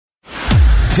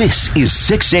This is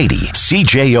 680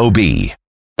 CJOB.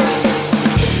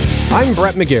 I'm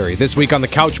Brett McGarry. This week on the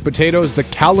Couch Potatoes, the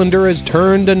calendar has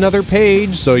turned another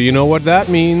page, so you know what that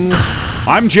means.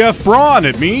 I'm Jeff Braun.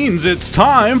 It means it's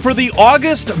time for the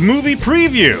August movie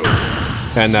preview.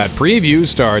 And that preview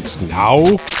starts now.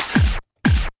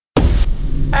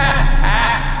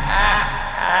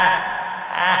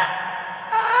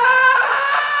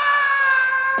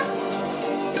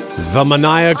 The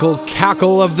maniacal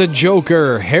cackle of the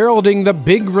Joker, heralding the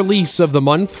big release of the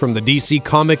month from the DC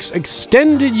Comics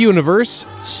extended universe,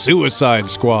 Suicide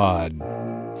Squad.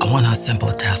 I want to assemble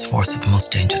a task force of the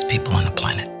most dangerous people on the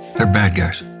planet. They're bad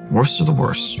guys. Worst of the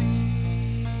worst.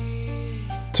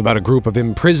 It's about a group of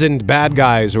imprisoned bad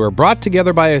guys who are brought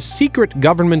together by a secret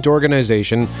government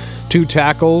organization to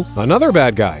tackle another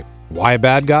bad guy. Why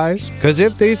bad guys? Because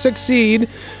if they succeed,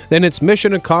 then it's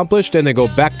mission accomplished and they go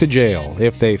back to jail.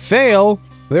 If they fail,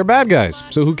 they're bad guys,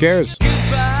 so who cares?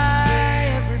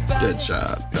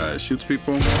 Deadshot. Guy shoots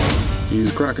people.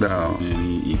 He's a crocodile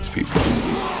and he eats people.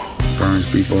 Burns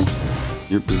people.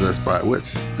 You're possessed by a witch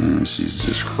and she's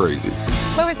just crazy.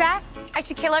 What was that? I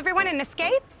should kill everyone and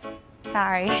escape?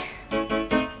 Sorry.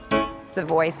 The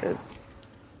voices.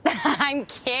 I'm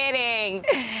kidding.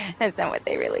 That's not what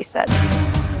they really said.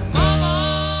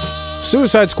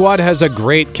 Suicide Squad has a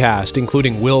great cast,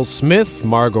 including Will Smith,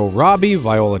 Margot Robbie,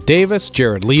 Viola Davis,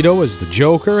 Jared Leto as the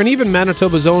Joker, and even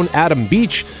Manitoba's own Adam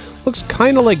Beach looks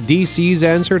kind of like DC's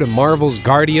answer to Marvel's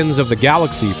Guardians of the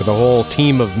Galaxy for the whole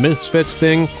team of misfits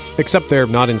thing, except they're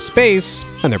not in space,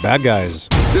 and they're bad guys.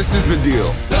 This is the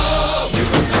deal.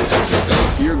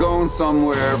 You're going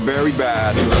somewhere very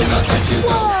bad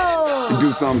to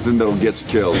do something that'll get you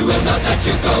killed.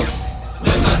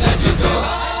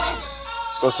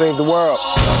 Let's go save the world.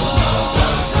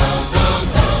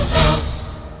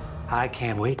 I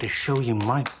can't wait to show you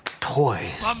my toys.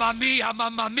 Mamma mia,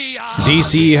 mamma mia.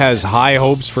 DC has high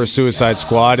hopes for Suicide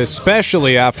Squad,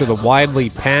 especially after the widely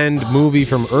panned movie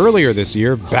from earlier this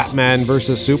year, Batman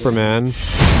vs. Superman.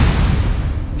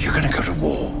 You're gonna go to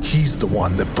war. He's the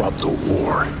one that brought the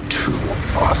war to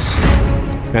us.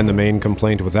 And the main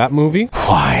complaint with that movie?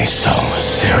 Why so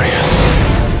serious?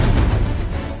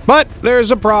 But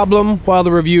there's a problem. While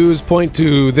the reviews point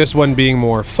to this one being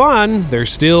more fun, they're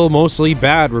still mostly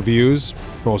bad reviews,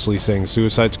 mostly saying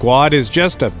Suicide Squad is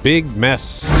just a big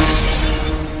mess.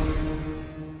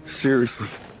 Seriously,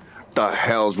 what the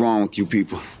hell's wrong with you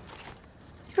people?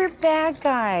 We're bad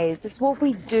guys. It's what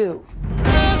we do.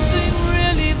 Nothing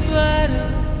really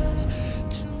matters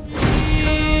to me.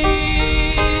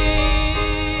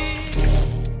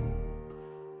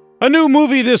 A new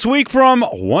movie this week from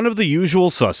One of the Usual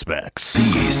Suspects.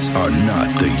 These are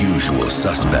not the usual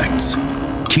suspects.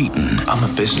 Keaton. I'm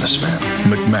a businessman.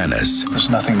 McManus.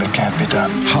 There's nothing that can't be done.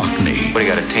 Hockney. What, do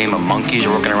you got a team of monkeys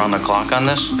working around the clock on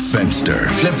this? Fenster.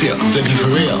 Flip you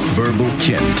for real. Verbal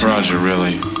Kint. Roger,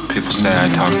 really. People say I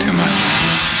talk too much.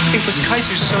 It was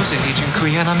Kaiser Soze, Agent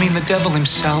Kuyan. I mean the devil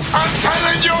himself. I'm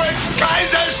telling you, it's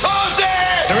Kaiser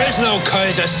Soze! There is no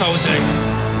Kaiser Soze.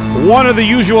 One of the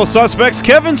usual suspects,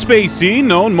 Kevin Spacey,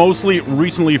 known mostly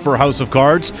recently for House of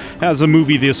Cards, has a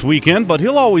movie this weekend, but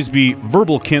he'll always be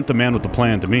Verbal Kint, the man with the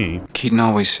plan to me. Keaton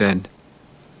always said,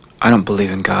 I don't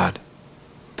believe in God,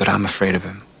 but I'm afraid of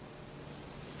him.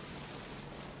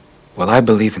 Well, I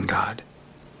believe in God,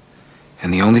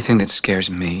 and the only thing that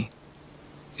scares me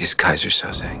is Kaiser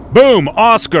Soze. Boom!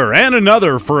 Oscar, and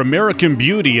another for American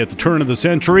Beauty at the turn of the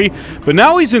century. But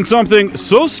now he's in something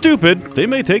so stupid, they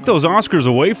may take those Oscars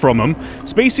away from him.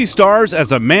 Spacey stars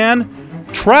as a man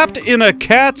trapped in a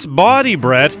cat's body,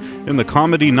 Brett, in the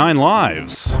comedy 9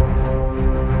 Lives.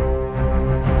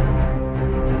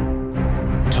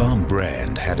 Tom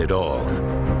Brand had it all.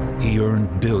 He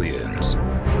earned billions,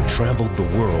 traveled the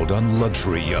world on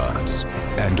luxury yachts,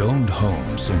 and owned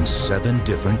homes in 7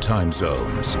 different time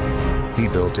zones. He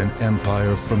built an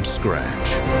empire from scratch.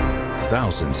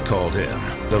 Thousands called him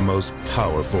the most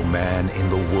powerful man in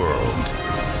the world.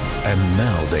 And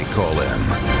now they call him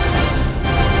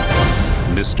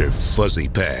Mr. Fuzzy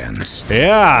Pants.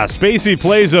 Yeah, Spacey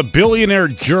plays a billionaire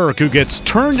jerk who gets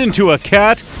turned into a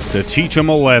cat to teach him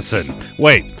a lesson.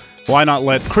 Wait, why not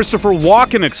let Christopher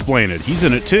Walken explain it? He's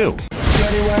in it too.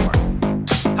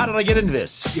 How did I get into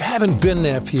this? You haven't been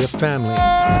there for your family.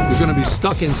 You're going to be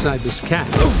stuck inside this cat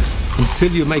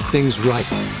until you make things right.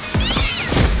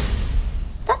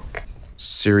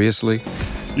 Seriously?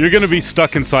 You're going to be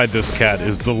stuck inside this cat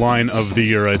is the line of the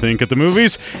year, I think, at the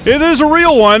movies. It is a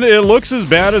real one. It looks as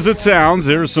bad as it sounds.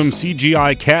 There's some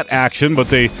CGI cat action, but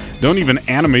they don't even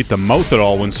animate the mouth at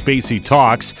all when Spacey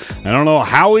talks. I don't know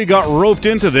how he got roped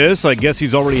into this. I guess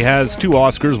he's already has 2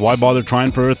 Oscars. Why bother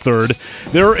trying for a third?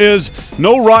 There is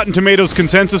no Rotten Tomatoes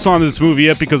consensus on this movie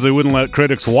yet because they wouldn't let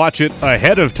critics watch it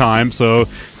ahead of time, so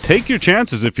take your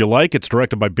chances if you like. It's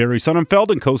directed by Barry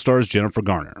Sonnenfeld and co-stars Jennifer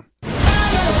Garner.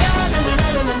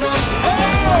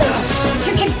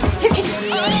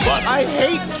 But I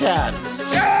hate cats.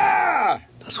 Yeah!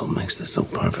 That's what makes this so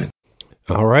perfect.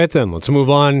 All right, then. Let's move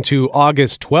on to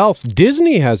August 12th.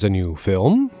 Disney has a new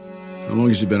film. How long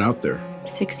has he been out there?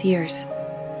 6 years.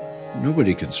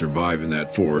 Nobody can survive in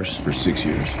that forest for 6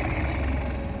 years.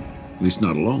 At least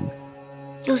not alone.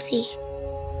 You'll see.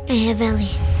 I have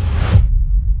Elliot.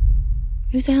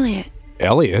 Who's Elliot?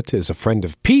 Elliot is a friend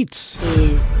of Pete's.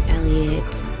 Is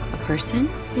Elliot a person?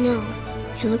 No.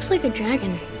 He looks like a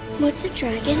dragon. What's a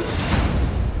dragon?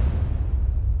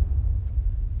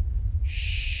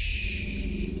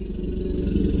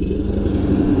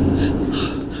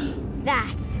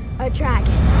 That's a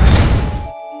dragon.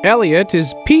 Elliot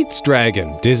is Pete's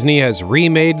dragon. Disney has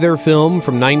remade their film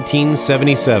from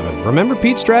 1977. Remember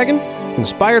Pete's Dragon?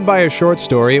 Inspired by a short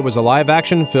story, it was a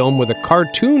live-action film with a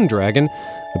cartoon dragon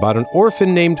about an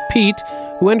orphan named Pete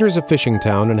who enters a fishing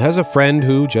town and has a friend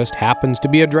who just happens to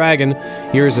be a dragon.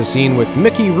 Here's a scene with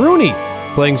Mickey Rooney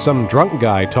playing some drunk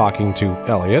guy talking to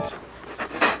Elliot.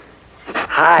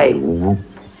 Hi.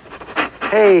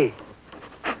 Hey.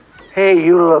 Hey,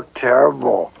 you look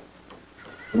terrible.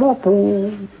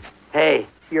 Hey,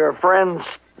 your friends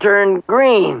turned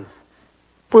green.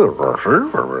 If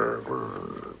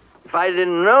I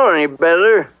didn't know any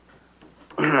better,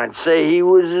 I'd say he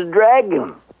was a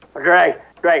dragon.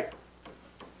 Dragon!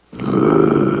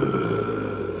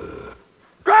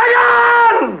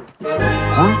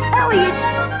 Elliot,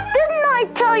 didn't I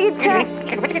tell you to?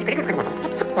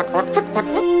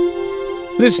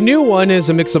 This new one is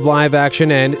a mix of live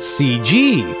action and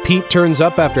CG. Pete turns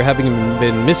up after having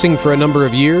been missing for a number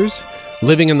of years,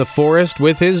 living in the forest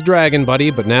with his dragon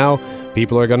buddy, but now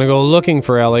people are going to go looking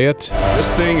for Elliot.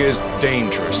 This thing is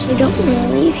dangerous. I don't want to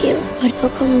leave you, but he'll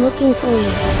come looking for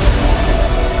you.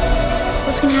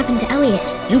 What's going to happen to Elliot?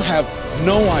 You have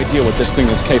no idea what this thing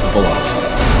is capable of.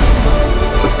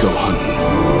 Let's go hunting.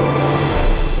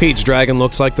 Pete's Dragon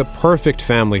looks like the perfect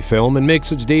family film and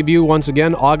makes its debut once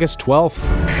again August 12th.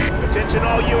 Attention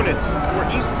all units.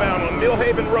 We're eastbound on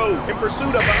Millhaven Road in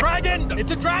pursuit of a dragon!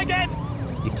 It's a dragon!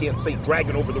 You can't say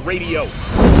dragon over the radio.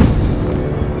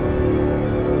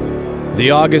 The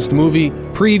August movie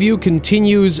preview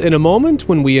continues in a moment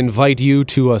when we invite you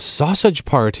to a sausage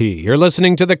party. You're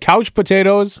listening to The Couch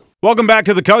Potatoes. Welcome back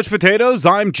to The Couch Potatoes.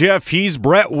 I'm Jeff. He's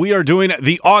Brett. We are doing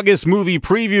the August movie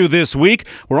preview this week.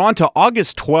 We're on to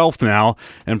August 12th now.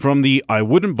 And from the I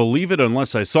wouldn't believe it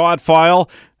unless I saw it file,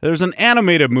 there's an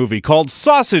animated movie called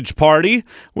Sausage Party,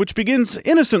 which begins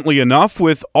innocently enough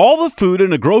with all the food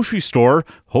in a grocery store,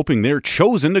 hoping they're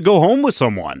chosen to go home with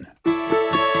someone.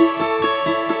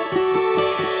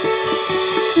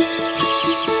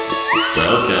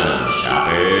 Welcome,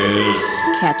 shoppers.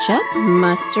 Ketchup,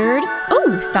 mustard,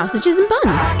 sausages and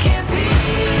buns.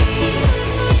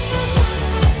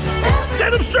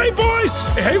 Set them straight, boys!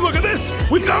 Hey, look at this!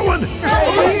 We've got one!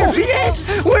 Yes!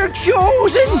 We're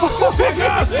chosen!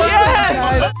 Yes!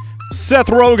 Seth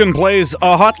Rogen plays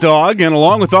a hot dog and,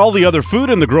 along with all the other food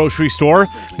in the grocery store,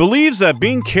 believes that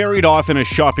being carried off in a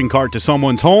shopping cart to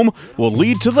someone's home will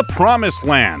lead to the promised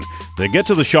land. They get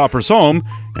to the shopper's home,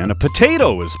 and a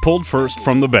potato is pulled first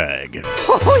from the bag.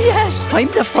 Oh, yes! I'm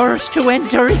the first to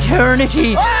enter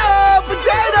eternity! Oh,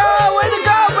 potato! Way to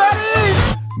go,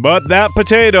 buddy! But that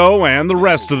potato and the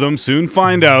rest of them soon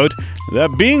find out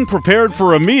that being prepared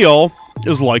for a meal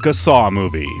is like a Saw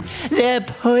movie. The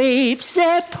pipes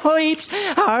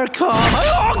are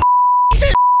coming.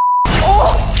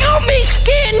 Oh, gummy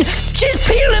skin! She's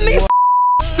peeling me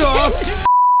stuff!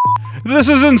 This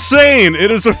is insane!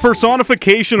 It is a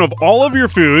personification of all of your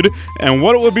food and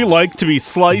what it would be like to be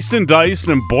sliced and diced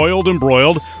and boiled and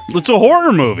broiled. It's a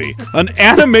horror movie. An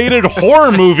animated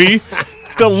horror movie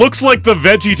that looks like the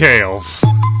VeggieTales.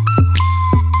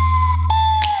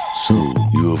 So,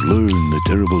 you have learned the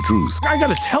terrible truth. I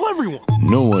gotta tell everyone.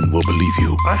 No one will believe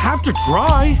you. I have to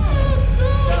try.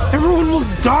 Everyone will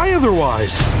die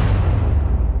otherwise.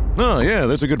 Oh, yeah,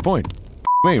 that's a good point.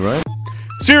 Me, right?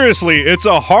 Seriously, it's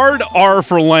a hard R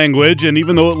for language, and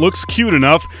even though it looks cute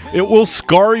enough, it will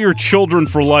scar your children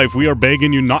for life. We are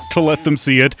begging you not to let them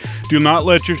see it. Do not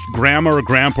let your grandma or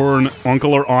grandpa or an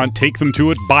uncle or aunt take them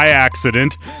to it by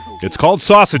accident. It's called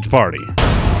Sausage Party.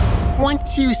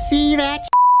 Once you see that,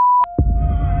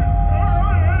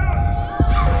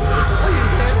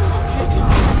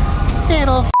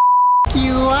 it'll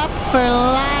you up for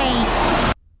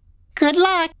life. Good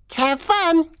luck. Have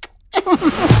fun.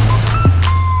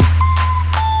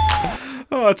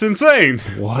 Oh, it's insane.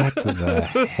 What the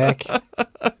heck?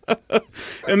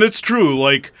 And it's true.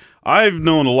 Like, I've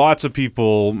known lots of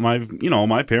people,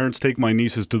 my parents take my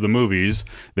nieces to the movies.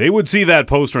 They would see that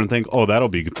poster and think, oh, that'll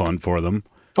be fun for them.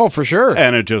 Oh, for sure.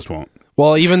 And it just won't.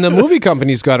 Well, even the movie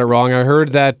companies got it wrong. I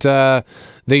heard that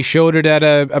they showed it at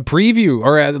a preview,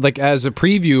 or as a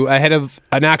preview ahead of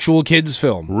an actual kids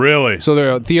film. Really? So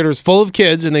the theater's full of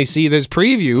kids, and they see this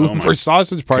preview for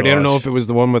Sausage Party. gosh. I don't know if it was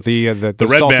the one with the Red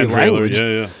salty Band trailer. language.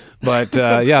 Yeah. But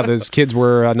those kids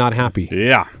were not happy.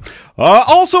 Yeah.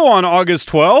 Also on August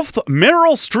 12th,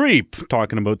 Meryl Streep,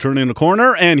 talking about turning a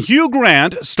corner, and Hugh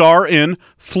Grant star in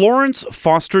Florence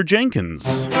Foster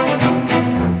Jenkins.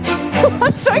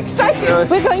 I'm so excited.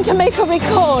 We're going to make a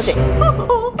recording.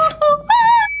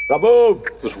 Bravo!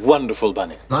 It was wonderful,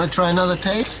 Bunny. Want to try another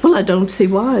take? Well, I don't see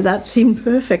why. That seemed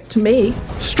perfect to me.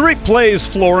 Streep plays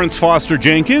Florence Foster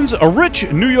Jenkins, a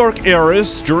rich New York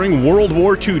heiress during World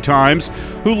War II times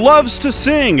who loves to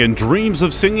sing and dreams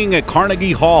of singing at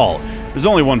Carnegie Hall. There's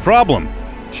only one problem.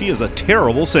 She is a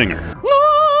terrible singer.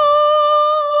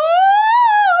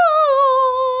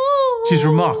 She's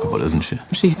remarkable, isn't she?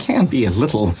 She can be a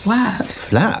little flat.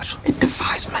 Flat? It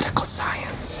defies medical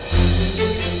science.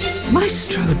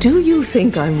 Maestro, do you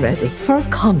think I'm ready for a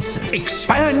concert?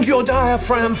 Expand your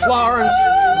diaphragm, Florence.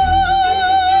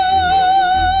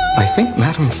 I think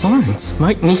Madame Florence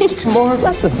might need more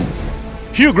lessons.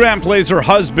 Hugh Grant plays her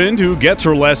husband, who gets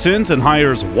her lessons and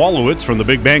hires Wolowitz from The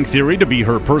Big Bang Theory to be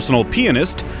her personal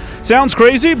pianist. Sounds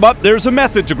crazy, but there's a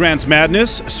method to Grant's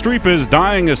madness. Streep is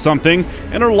dying of something,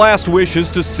 and her last wish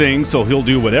is to sing, so he'll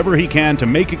do whatever he can to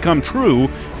make it come true,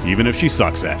 even if she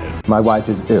sucks at it. My wife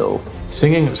is ill.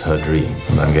 Singing is her dream,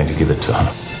 and I'm going to give it to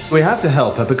her. We have to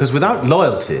help her because without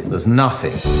loyalty, there's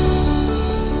nothing.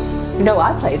 You know,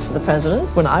 I played for the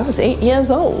president when I was 8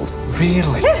 years old.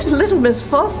 Really? Yes, Little Miss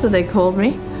Foster, they called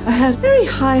me. I had very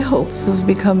high hopes of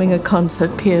becoming a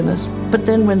concert pianist. But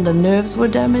then when the nerves were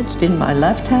damaged in my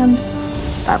left hand,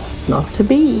 that was not to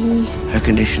be. Her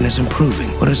condition is improving.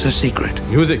 What is her secret?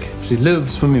 Music. She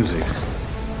lives for music.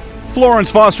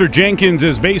 Florence Foster Jenkins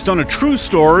is based on a true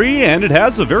story, and it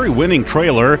has a very winning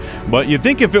trailer, but you'd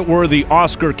think if it were the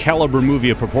Oscar-caliber movie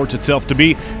it purports itself to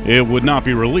be, it would not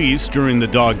be released during the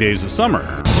dog days of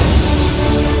summer.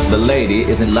 The lady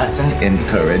is a lesson in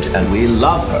courage, and we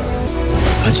love her.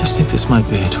 I just think this might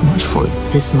be too much for you.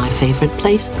 This is my favorite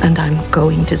place, and I'm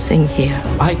going to sing here.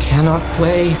 I cannot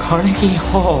play Carnegie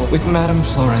Hall with Madame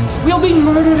Florence. We'll be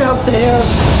murdered out there.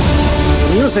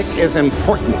 Music is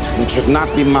important. It should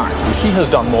not be mocked. She has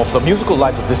done more for the musical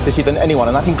life of this city than anyone,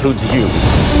 and that includes you.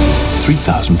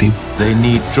 3,000 people. They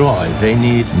need joy. They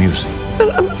need music.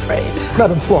 But I'm afraid.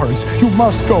 Madam Florence, you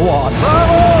must go on.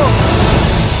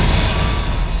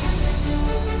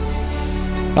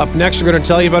 Up next, we're going to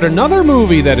tell you about another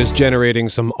movie that is generating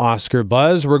some Oscar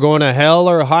buzz. We're going to hell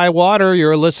or high water.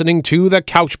 You're listening to The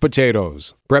Couch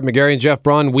Potatoes. Brett McGarry and Jeff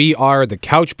Braun, we are The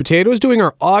Couch Potatoes, doing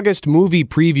our August movie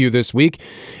preview this week.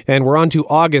 And we're on to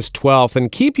August 12th.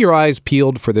 And keep your eyes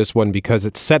peeled for this one because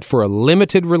it's set for a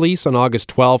limited release on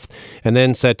August 12th and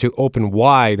then set to open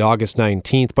wide August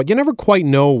 19th. But you never quite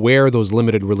know where those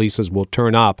limited releases will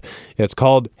turn up. It's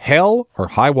called Hell or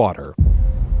High Water.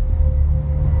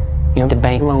 You know, the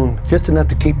bank loan, just enough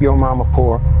to keep your mama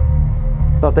poor.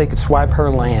 Thought they could swipe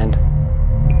her land.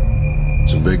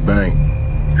 It's a big bank.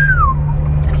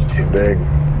 It's too big.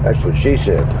 That's what she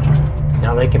said.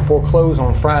 Now they can foreclose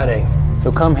on Friday.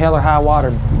 So come hell or high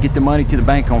water, get the money to the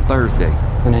bank on Thursday.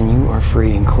 And then you are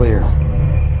free and clear.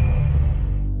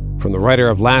 From the writer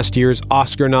of last year's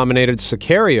Oscar-nominated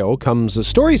Sicario comes a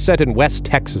story set in West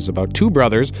Texas about two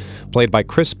brothers, played by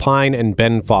Chris Pine and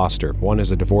Ben Foster. One is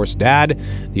a divorced dad,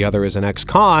 the other is an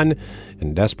ex-con,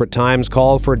 and desperate times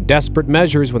call for desperate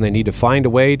measures when they need to find a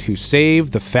way to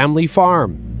save the family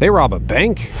farm. They rob a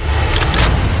bank.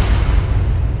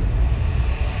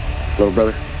 Little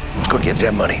brother, go get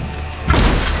that money.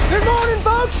 Good morning,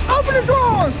 folks. Open the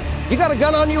drawers. You got a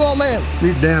gun on you, old man?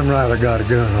 You damn right I got a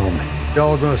gun on me.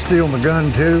 Y'all gonna steal my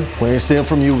gun too? We ain't stealing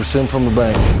from you, we're stealing from the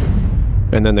bank.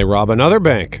 And then they rob another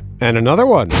bank, and another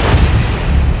one.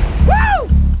 Woo!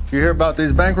 You hear about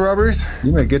these bank robberies?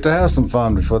 You may get to have some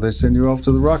fun before they send you off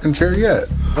to the rocking chair yet.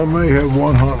 I may have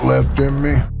one hunt left in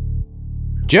me.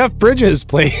 Jeff Bridges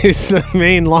plays the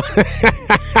main line.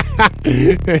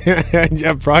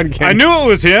 Jeff Brodkin. I knew it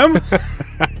was him.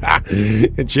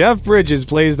 Jeff Bridges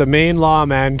plays the main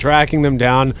lawman, tracking them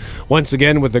down, once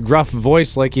again with a gruff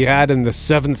voice like he had in The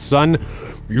Seventh Son.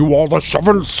 You are the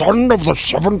seventh son of the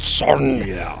seventh son.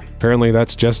 Yeah. Apparently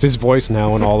that's just his voice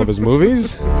now in all of his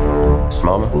movies.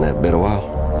 Mama, in that been a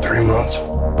while? 3 months.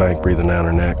 Bank breathing down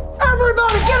her neck.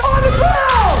 Everybody get on the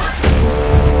ground!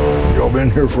 Y'all been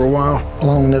here for a while?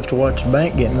 Long enough to watch the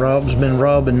bank getting robbed has been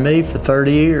robbing me for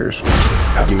 30 years.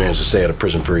 How'd you manage to stay out of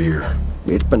prison for a year?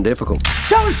 It's been difficult.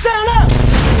 Don't stand up!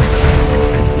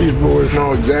 These boys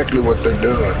know exactly what they're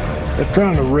doing. They're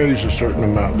trying to raise a certain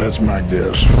amount, that's my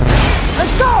guess.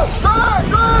 Let's go! Drive!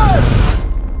 Drive!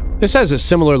 This has a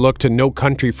similar look to No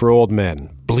Country for Old Men.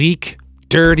 Bleak,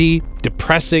 dirty,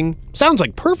 depressing. Sounds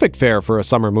like perfect fare for a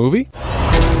summer movie.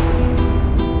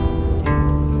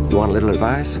 You want a little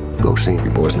advice? Go see your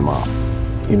boys and mom.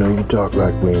 You know, you talk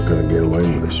like we ain't gonna get away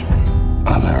with this.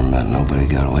 I've never met nobody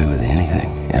got away with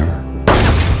anything, ever.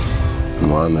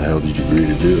 Why in the hell did you agree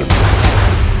to do it?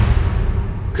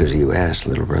 Because you asked,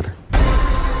 little brother.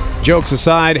 Jokes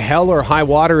aside, Hell or High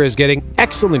Water is getting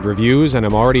excellent reviews, and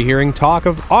I'm already hearing talk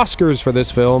of Oscars for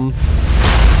this film.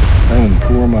 I've been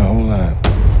poor my whole life.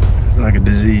 It's like a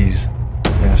disease,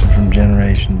 passing from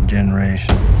generation to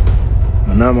generation.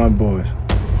 But not my boys.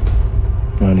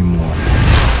 Not anymore.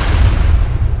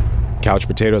 Couch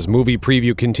Potatoes movie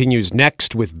preview continues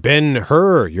next with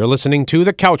Ben-Hur. You're listening to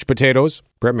The Couch Potatoes.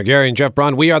 Brett McGarry and Jeff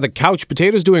Braun, we are The Couch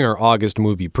Potatoes doing our August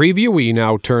movie preview. We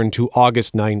now turn to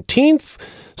August 19th,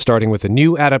 starting with a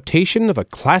new adaptation of a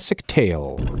classic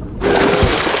tale.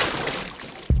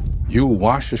 You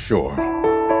wash ashore,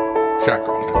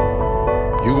 shackled.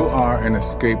 You are an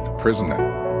escaped prisoner.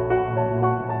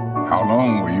 How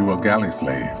long were you a galley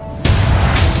slave?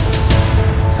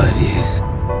 5 years.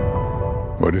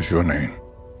 What is your name?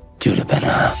 Judah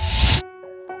Ben-Hur.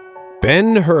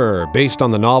 Ben-Hur, based on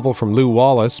the novel from Lew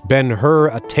Wallace, Ben-Hur,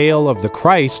 A Tale of the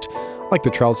Christ, like the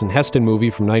Charlton Heston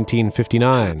movie from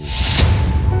 1959.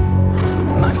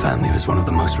 My family was one of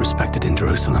the most respected in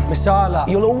Jerusalem. Messiah,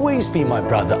 you'll always be my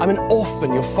brother. I'm an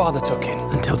orphan your father took in.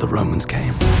 Until the Romans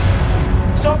came.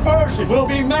 Subversion will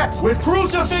be met with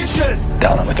crucifixion.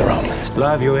 Down it with the Romans.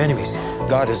 Love your enemies.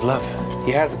 God is love.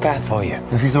 He has a path for you.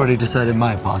 If he's already decided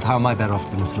my path, how am I better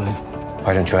off than a slave?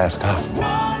 Why don't you ask God?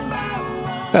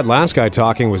 That last guy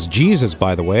talking was Jesus,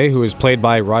 by the way, who is played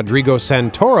by Rodrigo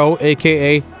Santoro,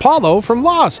 a.k.a. Paulo from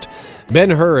Lost.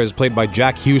 Ben-Hur is played by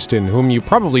Jack Houston, whom you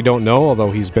probably don't know, although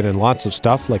he's been in lots of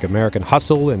stuff like American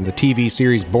Hustle and the TV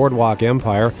series Boardwalk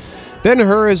Empire.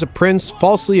 Ben-Hur is a prince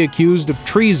falsely accused of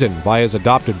treason by his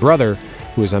adopted brother,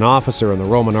 who is an officer in the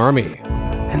Roman army.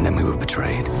 And then we were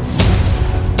betrayed.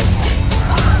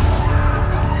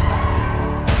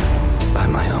 By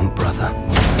my own brother.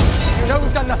 You know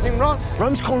we've done nothing wrong.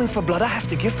 Rome's calling for blood. I have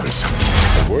to give them some.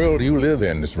 The world you live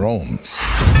in is Rome's.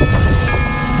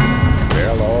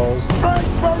 Their laws.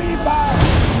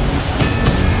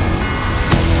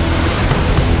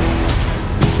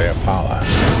 Their power.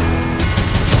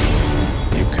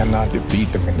 You cannot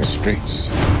defeat them in the streets.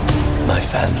 My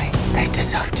family, they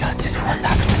deserve justice for what's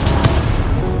happened.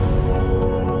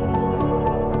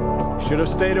 Should have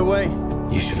stayed away.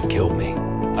 You should have killed me.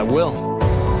 I will.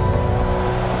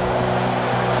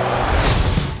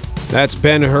 That's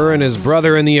Ben-Hur and his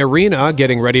brother in the arena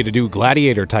getting ready to do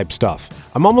gladiator-type stuff.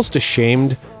 I'm almost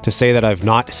ashamed to say that I've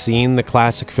not seen the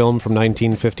classic film from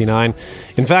 1959.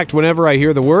 In fact, whenever I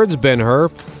hear the words Ben-Hur,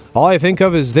 all I think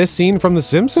of is this scene from The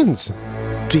Simpsons.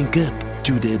 Drink up,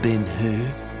 Judah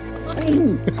Ben-Hur.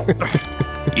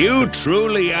 You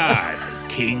truly are the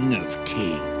King of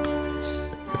Kings.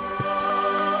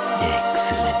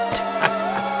 Excellent.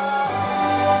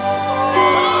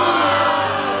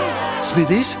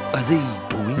 Smithies, are they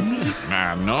booing me?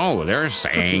 No, they're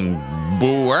saying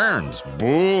Boo Earns.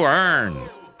 Boo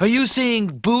Earns. Are you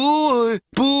saying boo or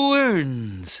boo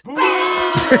earns?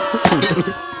 I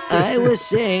was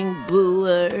saying Boo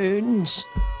Earns.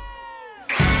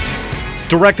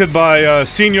 Directed by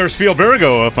Senior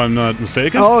Spielbergo, if I'm not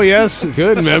mistaken. Oh, yes.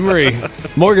 Good memory.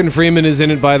 Morgan Freeman is in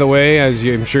it, by the way, as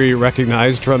I'm sure you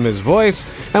recognized from his voice.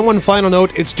 And one final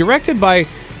note, it's directed by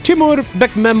Timur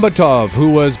Bekmambetov,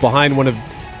 who was behind one of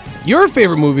your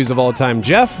favorite movies of all time,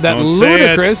 Jeff. That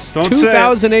ludicrous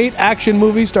 2008 action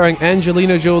movie starring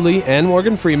Angelina Jolie and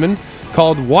Morgan Freeman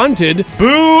called Wanted.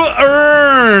 Boo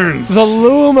Earns! The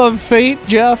Loom of Fate,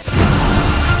 Jeff.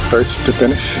 First to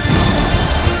finish.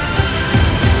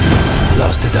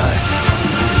 Lost to die.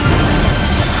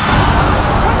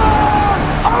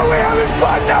 Are we having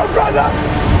fun now, brother?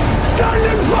 Stand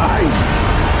and fight!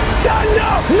 Stand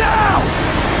up now!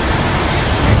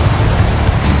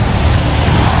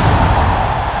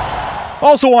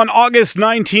 Also on August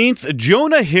 19th,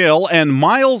 Jonah Hill and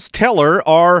Miles Teller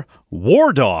are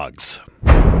war dogs.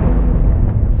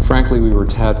 Frankly, we were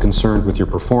tad concerned with your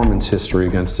performance history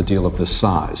against a deal of this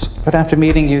size. But after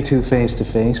meeting you two face to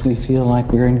face, we feel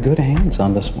like we're in good hands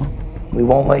on this one. We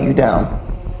won't let you down,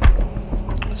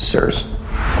 sirs.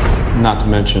 Not to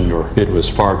mention your bid was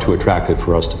far too attractive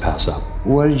for us to pass up.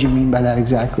 What did you mean by that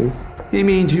exactly? He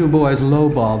means you boys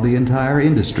lowballed the entire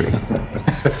industry.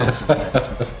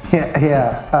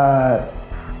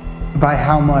 By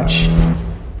how much?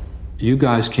 You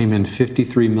guys came in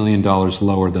 $53 million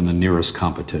lower than the nearest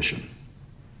competition.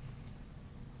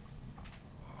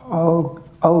 Oh,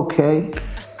 okay.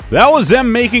 That was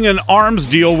them making an arms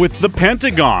deal with the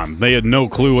Pentagon. They had no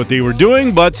clue what they were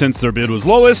doing, but since their bid was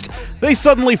lowest, they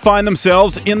suddenly find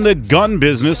themselves in the gun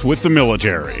business with the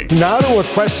military. Now to a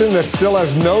question that still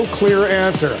has no clear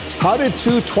answer. How did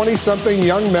two 20-something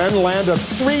young men land a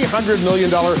 $300 million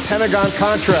Pentagon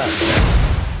contract?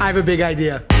 I have a big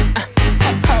idea.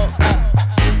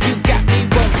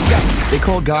 They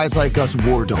call guys like us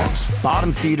war dogs,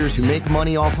 bottom feeders who make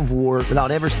money off of war without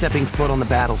ever stepping foot on the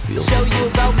battlefield. Show you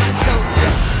about my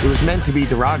culture. It was meant to be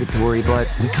derogatory,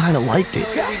 but we kind of liked it.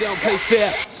 We don't play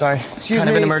fair. Sorry, kind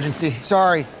of an emergency.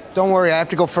 Sorry, don't worry, I have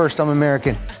to go first, I'm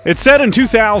American. It's set in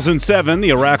 2007, the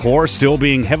Iraq War still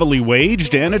being heavily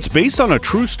waged, and it's based on a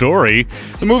true story.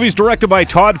 The movie's directed by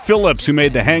Todd Phillips, who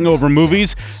made the Hangover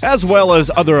movies, as well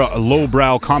as other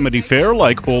lowbrow comedy fare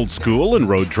like Old School and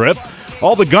Road Trip.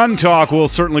 All the gun talk will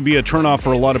certainly be a turnoff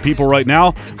for a lot of people right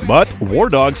now, but War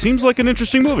Dog seems like an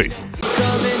interesting movie.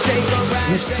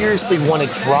 You seriously want to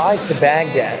drive to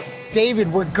Baghdad?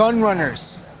 David, we're gun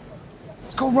runners.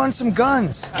 Let's go run some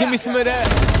guns. Give me some of that.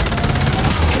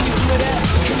 Give me some of that.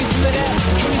 Give me some of that.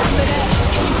 Give me some of that.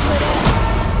 Give me some of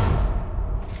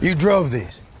that. You drove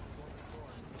these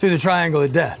through the triangle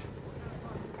of death.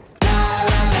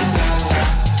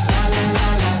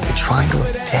 The triangle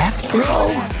of death,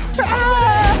 bro?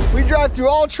 We drive through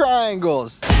all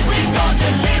triangles.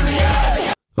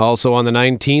 Also on the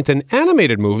 19th, an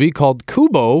animated movie called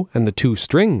Kubo and the Two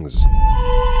Strings.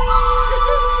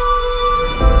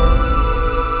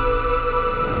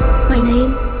 My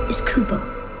name is Kubo.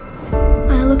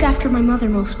 I look after my mother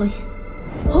mostly.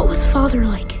 What was father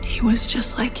like? He was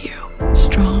just like you.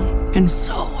 Strong and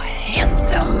so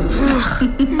handsome.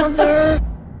 Ugh, mother.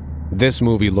 This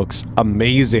movie looks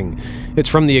amazing. It's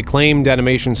from the acclaimed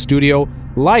animation studio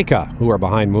Laika, who are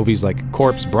behind movies like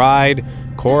Corpse Bride,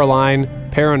 Coraline,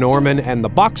 Paranorman, and The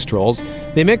Box Trolls.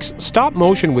 They mix stop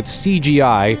motion with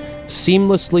CGI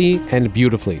seamlessly and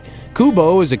beautifully.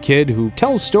 Kubo is a kid who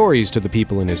tells stories to the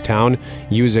people in his town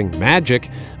using magic,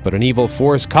 but an evil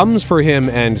force comes for him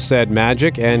and said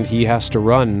magic, and he has to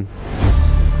run.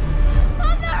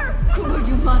 Mother! Kubo,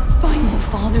 you must find your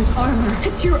father's armor.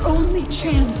 It's your only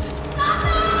chance.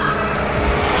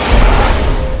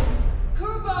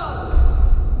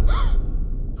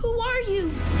 Who are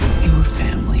you? Your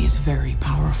family is very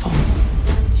powerful.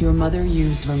 Your mother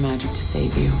used her magic to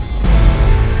save you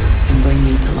and bring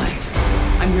me to life.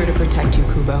 I'm here to protect you,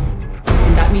 Kubo.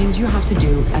 And that means you have to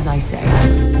do as I say.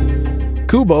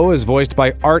 Kubo is voiced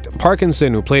by Art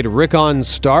Parkinson, who played Rickon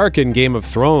Stark in Game of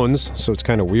Thrones, so it's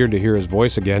kind of weird to hear his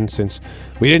voice again since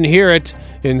we didn't hear it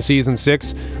in Season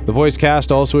 6. The voice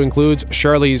cast also includes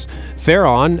Charlize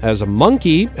Theron as a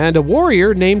monkey and a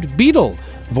warrior named Beetle,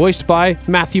 voiced by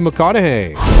Matthew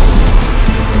McConaughey.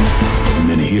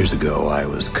 Many years ago, I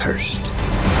was cursed.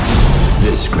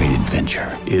 This great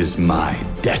adventure is my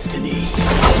destiny.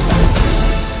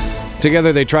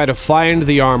 Together they try to find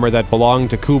the armor that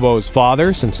belonged to Kubo's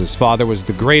father. Since his father was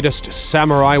the greatest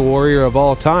samurai warrior of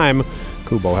all time,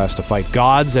 Kubo has to fight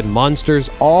gods and monsters,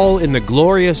 all in the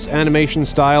glorious animation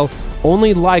style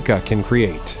only Laika can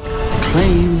create.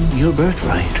 Claim your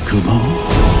birthright, Kubo.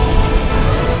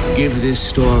 Give this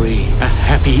story a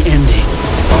happy ending.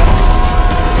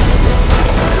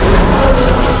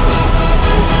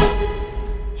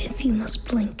 If you must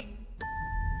blink.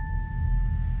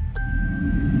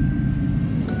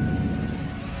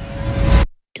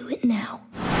 Do it now.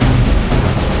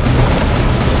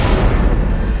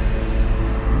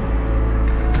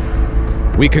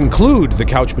 We conclude the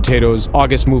Couch Potatoes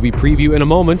August movie preview in a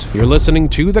moment. You're listening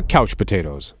to the Couch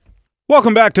Potatoes.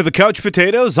 Welcome back to the Couch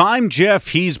Potatoes. I'm Jeff.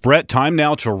 He's Brett. Time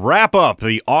now to wrap up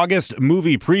the August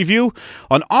movie preview.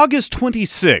 On August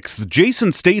 26th,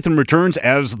 Jason Statham returns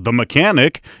as the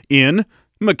mechanic in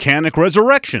Mechanic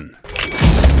Resurrection.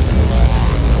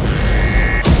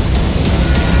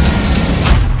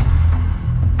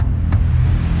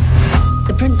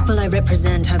 The principal I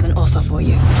represent has an offer for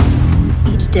you.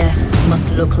 Each death must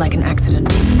look like an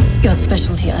accident. Your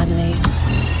specialty, I believe.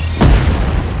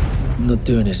 I'm not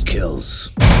doing his kills.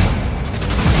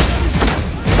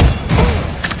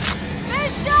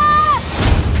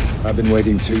 I've been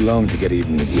waiting too long to get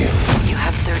even with you. You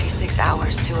have 36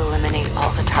 hours to eliminate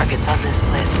all the targets on this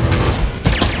list.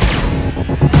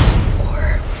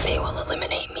 Or they will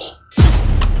eliminate me.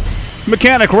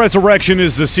 Mechanic Resurrection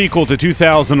is the sequel to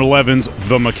 2011's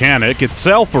The Mechanic,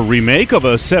 itself a remake of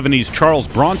a 70s Charles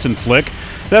Bronson flick.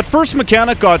 That first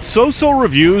Mechanic got so-so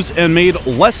reviews and made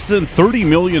less than $30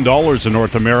 million in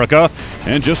North America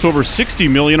and just over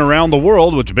 $60 million around the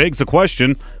world, which begs the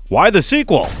question, why the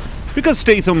sequel? Because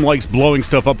Statham likes blowing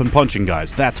stuff up and punching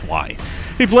guys, that's why.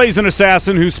 He plays an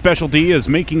assassin whose specialty is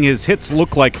making his hits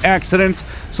look like accidents,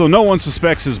 so no one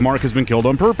suspects his mark has been killed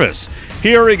on purpose.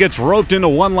 Here he gets roped into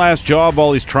one last job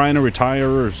while he's trying to retire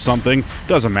or something.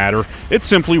 Doesn't matter. It's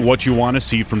simply what you want to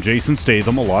see from Jason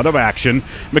Statham, a lot of action.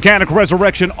 Mechanic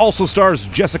Resurrection also stars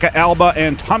Jessica Alba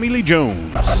and Tommy Lee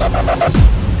Jones.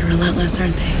 They're relentless,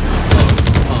 aren't they?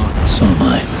 So am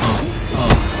I.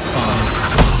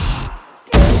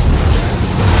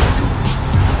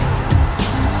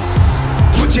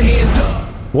 Your hands up.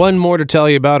 One more to tell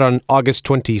you about on August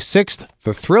 26th,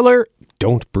 the thriller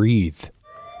Don't Breathe.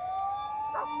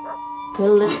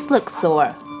 Your lips look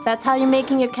sore. That's how you're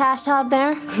making your cash out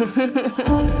there? What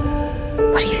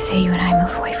do you say you and I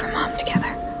move away from Mom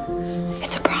together?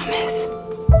 It's a promise.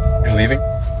 You're leaving?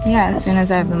 Yeah, as soon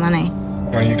as I have the money.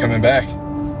 When are you coming back?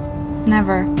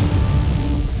 Never.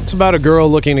 It's about a girl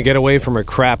looking to get away from her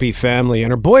crappy family,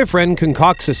 and her boyfriend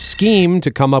concocts a scheme to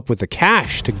come up with the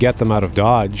cash to get them out of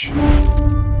Dodge.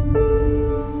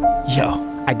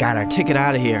 Yo, I got our ticket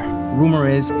out of here. Rumor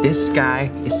is this guy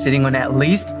is sitting on at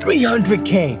least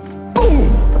 $300K.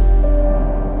 Boom!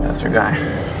 That's her guy.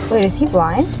 Wait, is he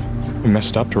blind? We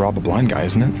messed up to rob a blind guy,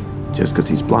 isn't it? Just because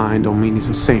he's blind don't mean he's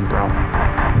insane, bro.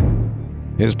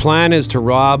 His plan is to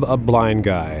rob a blind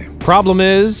guy. Problem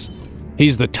is,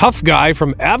 he's the tough guy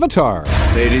from Avatar.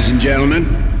 Ladies and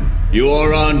gentlemen, you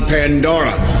are on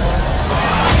Pandora.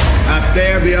 Up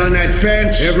there beyond that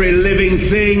fence, every living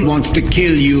thing wants to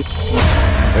kill you.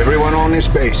 Everyone on this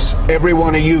base, every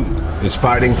one of you, is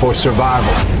fighting for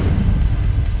survival.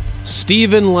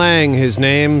 Stephen Lang, his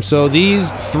name, so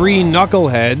these three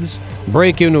knuckleheads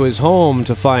break into his home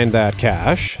to find that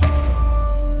cash.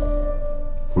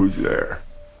 Who's there?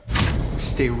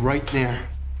 Stay right there.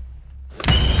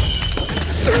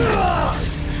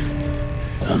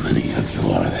 How many of you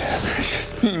are there?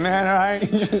 Just me, man, all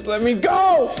right? Just let me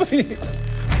go, please.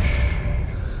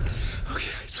 Okay,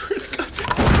 I swear to God.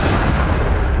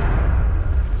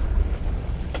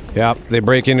 Yep, they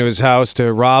break into his house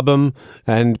to rob him,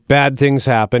 and bad things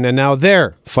happen, and now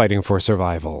they're fighting for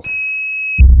survival.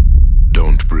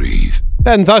 Don't breathe.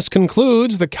 And thus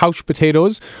concludes the Couch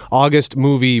Potatoes August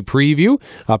movie preview.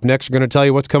 Up next, we're going to tell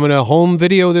you what's coming to home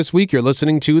video this week. You're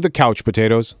listening to the Couch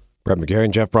Potatoes. Brett McGarry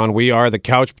and Jeff Braun, we are the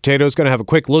Couch Potatoes. Going to have a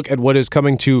quick look at what is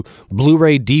coming to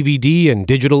Blu-ray, DVD, and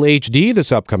digital HD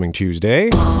this upcoming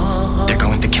Tuesday. They're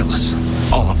going to kill us.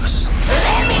 All of us.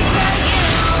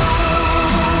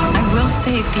 I will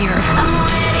save the Earth.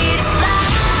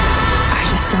 I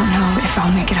just don't know if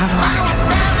I'll make it out alive.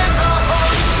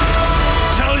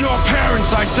 Tell your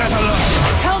parents I said hello.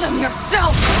 Tell them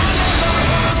yourself.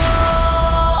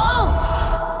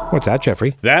 What's that,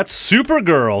 Jeffrey? That's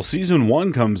Supergirl. Season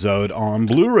 1 comes out on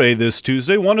Blu-ray this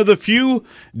Tuesday. One of the few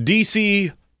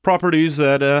DC properties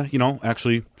that,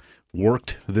 actually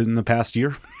worked in the past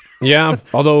year. Yeah,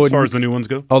 although as far as the new ones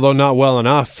go. Although not well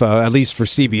enough, at least for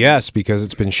CBS, because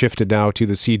it's been shifted now to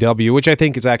the CW, which I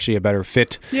think is actually a better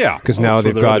fit. Yeah, because now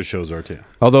they've got other shows are too.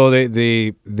 Although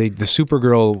the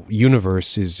Supergirl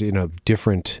universe is in a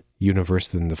different universe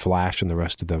than the Flash and the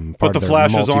rest of them. But the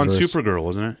Flash is on Supergirl,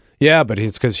 isn't it? Yeah, but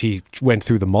it's because he went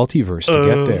through the multiverse to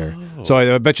get there. So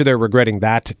I bet you they're regretting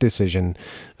that decision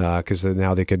because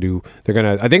now they could do.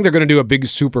 I think they're gonna do a big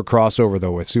super crossover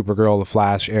though with Supergirl, the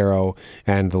Flash, Arrow,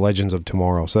 and the Legends of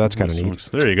Tomorrow. So that's kind of neat.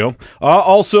 There you go.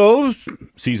 Also,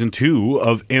 season 2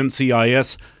 of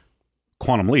NCIS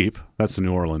Quantum Leap. That's the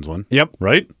New Orleans one. Yep.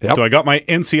 Right? Yep. So I got my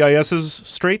NCISs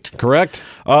straight? Correct.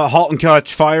 Halt and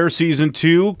Catch Fire Season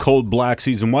 2, Cold Black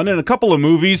Season 1, and a couple of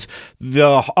movies.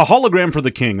 A Hologram for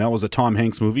the King. That was a Tom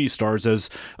Hanks movie. He stars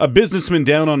as a businessman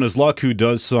down on his luck who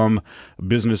does some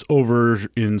business over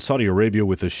in Saudi Arabia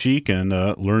with a sheik and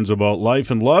learns about life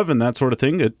and love and that sort of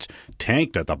thing. It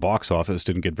tanked at the box office.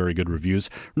 Didn't get very good reviews.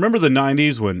 Remember the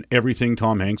 90s when everything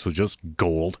Tom Hanks was just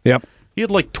gold? Yep. He had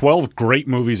like 12 great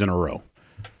movies in a row.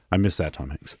 I miss that,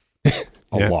 Tom Hanks.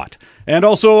 A lot. And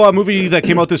also a movie that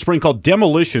came out this spring called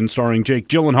Demolition, starring Jake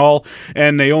Gyllenhaal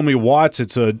and Naomi Watts.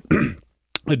 It's a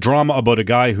a drama about a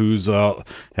guy who's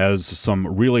has some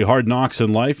really hard knocks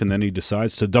in life, and then he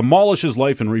decides to demolish his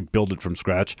life and rebuild it from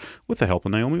scratch with the help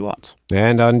of Naomi Watts.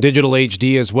 And on digital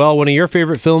HD as well, one of your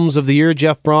favorite films of the year,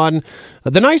 Jeff Braun,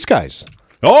 The Nice Guys.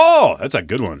 Oh, that's a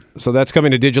good one. So that's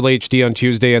coming to digital HD on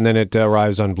Tuesday, and then it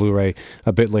arrives on Blu-ray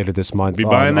a bit later this month, Be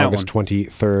buying on that August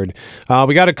 23rd.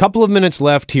 We got a couple of minutes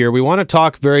left here. We want to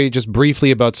talk just briefly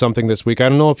about something this week. I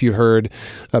don't know if you heard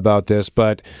about this,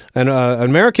 but an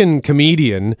American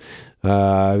comedian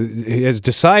has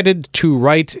decided to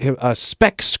write a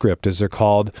spec script, as they're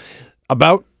called,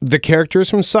 about the characters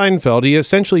from Seinfeld. He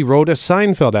essentially wrote a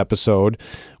Seinfeld episode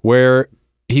where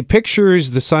he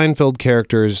pictures the Seinfeld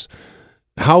characters,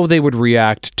 how they would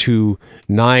react to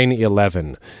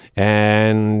 9/11.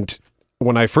 And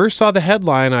when I first saw the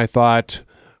headline, I thought,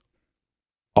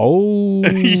 oh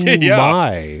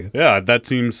my. Yeah, it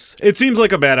seems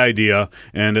like a bad idea,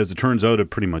 and as it turns out, it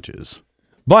pretty much is.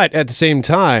 But at the same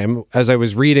time, as I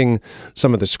was reading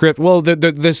some of the script, well,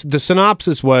 the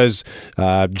synopsis was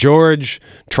George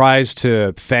tries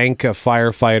to thank a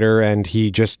firefighter, and he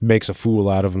just makes a fool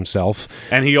out of himself.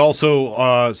 And he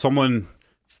also, someone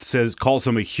calls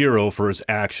him a hero for his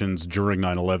actions during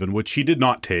 9/11, which he did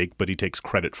not take, but he takes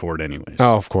credit for it anyways.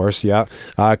 Oh, of course, yeah.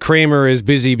 Kramer is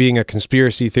busy being a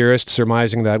conspiracy theorist,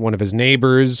 surmising that one of his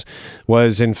neighbors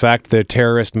was, in fact, the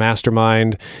terrorist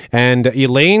mastermind. And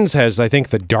Elaine's has, I think,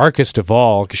 the darkest of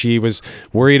all, because she was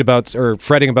worried about, or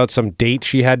fretting about some date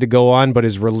she had to go on, but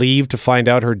is relieved to find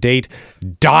out her date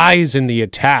dies in the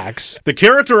attacks. The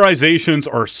characterizations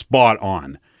are spot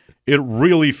on. It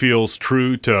really feels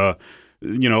true to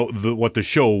what the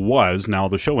show was. Now,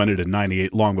 the show ended in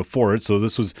 98 long before it, so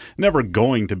this was never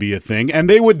going to be a thing, and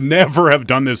they would never have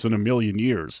done this in a million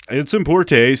years. It's in poor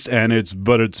taste,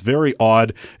 but it's very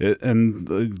odd, and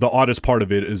the oddest part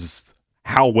of it is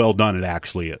how well done it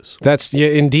actually is. That's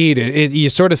indeed. You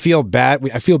sort of feel bad.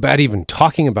 I feel bad even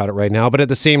talking about it right now, but at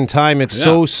the same time, it's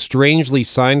so strangely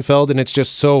Seinfeld, and it's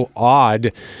just so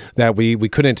odd that we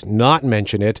couldn't not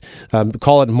mention it.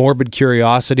 Call it morbid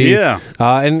curiosity. Yeah.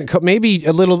 And maybe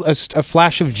a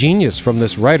flash of genius from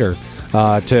this writer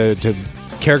to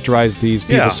characterize these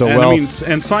people so well. And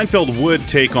Seinfeld would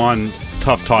take on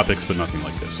tough topics, but nothing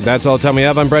like this. That's all the time we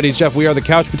have. I'm Brett. He's Jeff. We are the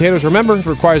Couch Potatoes. Remember, it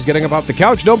requires getting up off the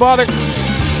couch. Don't bother.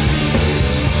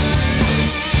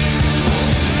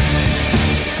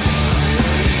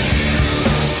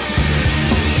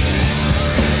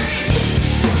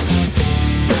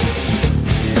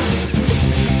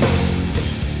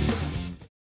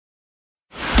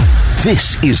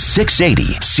 This is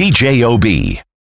 680 CJOB.